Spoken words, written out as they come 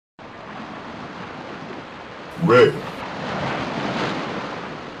Ready,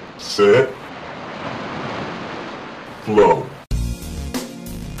 set, flow.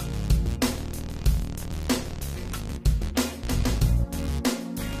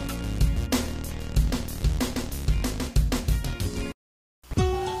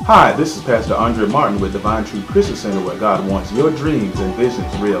 Hi, this is Pastor Andre Martin with Divine Truth Christian Center, where God wants your dreams and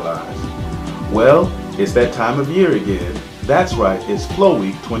visions realized. Well, it's that time of year again. That's right, it's F.L.O.W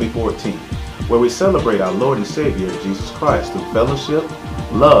Week 2014, where we celebrate our Lord and Savior Jesus Christ through fellowship,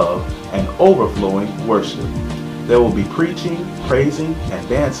 love, and overflowing worship. There will be preaching, praising, and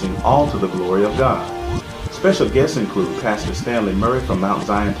dancing, all to the glory of God. Special guests include Pastor Stanley Murray from Mount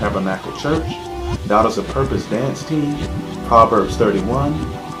Zion Tabernacle Church, Daughters of Purpose Dance Team, Proverbs 31,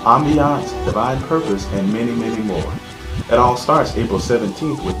 Ambiance, Divine Purpose, and many, many more. It all starts April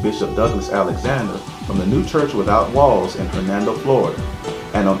 17th with Bishop Douglas Alexander from the New Church Without Walls in Hernando, Florida.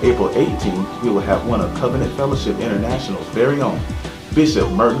 And on April 18th, we will have one of Covenant Fellowship International's very own, Bishop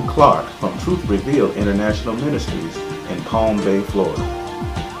Merton Clark from Truth Revealed International Ministries in Palm Bay, Florida.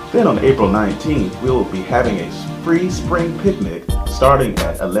 Then on April 19th, we will be having a free spring picnic starting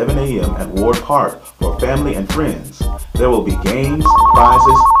at 11 a.m. at Ward Park for family and friends. There will be games,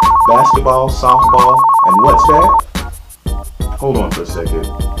 prizes, basketball, softball, and what's that? Hold on for a second.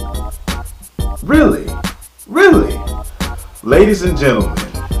 Really? Ladies and gentlemen,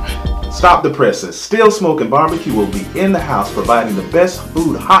 stop the presses. Still Smoking Barbecue will be in the house providing the best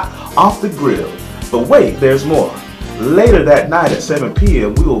food hot off the grill. But wait, there's more. Later that night at 7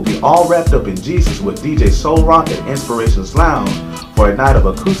 p.m., we will be all wrapped up in Jesus with DJ Soul Rock at Inspirations Lounge for a night of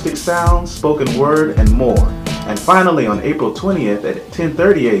acoustic sounds, spoken word, and more. And finally, on April 20th at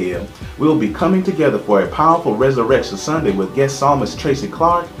 10:30 a.m., we will be coming together for a powerful Resurrection Sunday with guest psalmist Tracy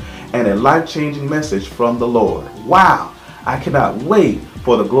Clark and a life-changing message from the Lord. Wow! I cannot wait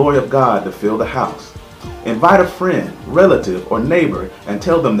for the glory of God to fill the house. Invite a friend, relative, or neighbor and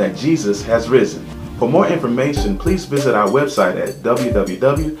tell them that Jesus has risen. For more information, please visit our website at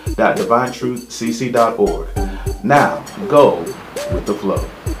www.divinetruthcc.org. Now, go with the flow.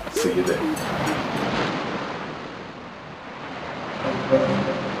 See you there.